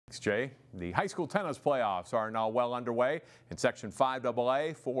Thanks, Jay. The high school tennis playoffs are now well underway. In Section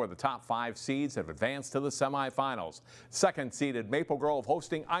 5AA, 4 of the top 5 seeds have advanced to the semifinals. Second-seeded Maple Grove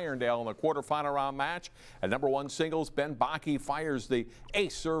hosting Irondale in the quarterfinal round match. At number 1 singles, Ben Bakke fires the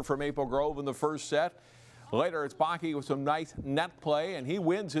ace serve for Maple Grove in the first set. Later, it's Bakke with some nice net play, and he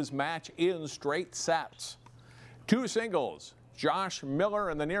wins his match in straight sets. 2 singles. Josh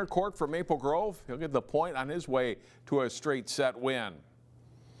Miller in the near court for Maple Grove. He'll get the point on his way to a straight set win.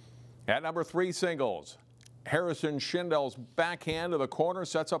 At number 3 singles, Harrison Schindele's backhand to the corner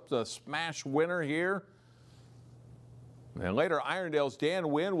sets up the smash winner here. And later, Irondale's Dan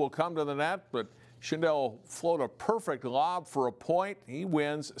Wynn will come to the net, but Schindele float a perfect lob for a point. He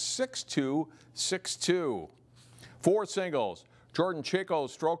wins 6-2, 6-2. 4 singles. Jordan Chico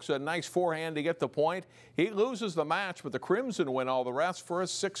strokes a nice forehand to get the point. He loses the match, but the Crimson win all the rest for a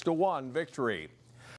 6-1 victory.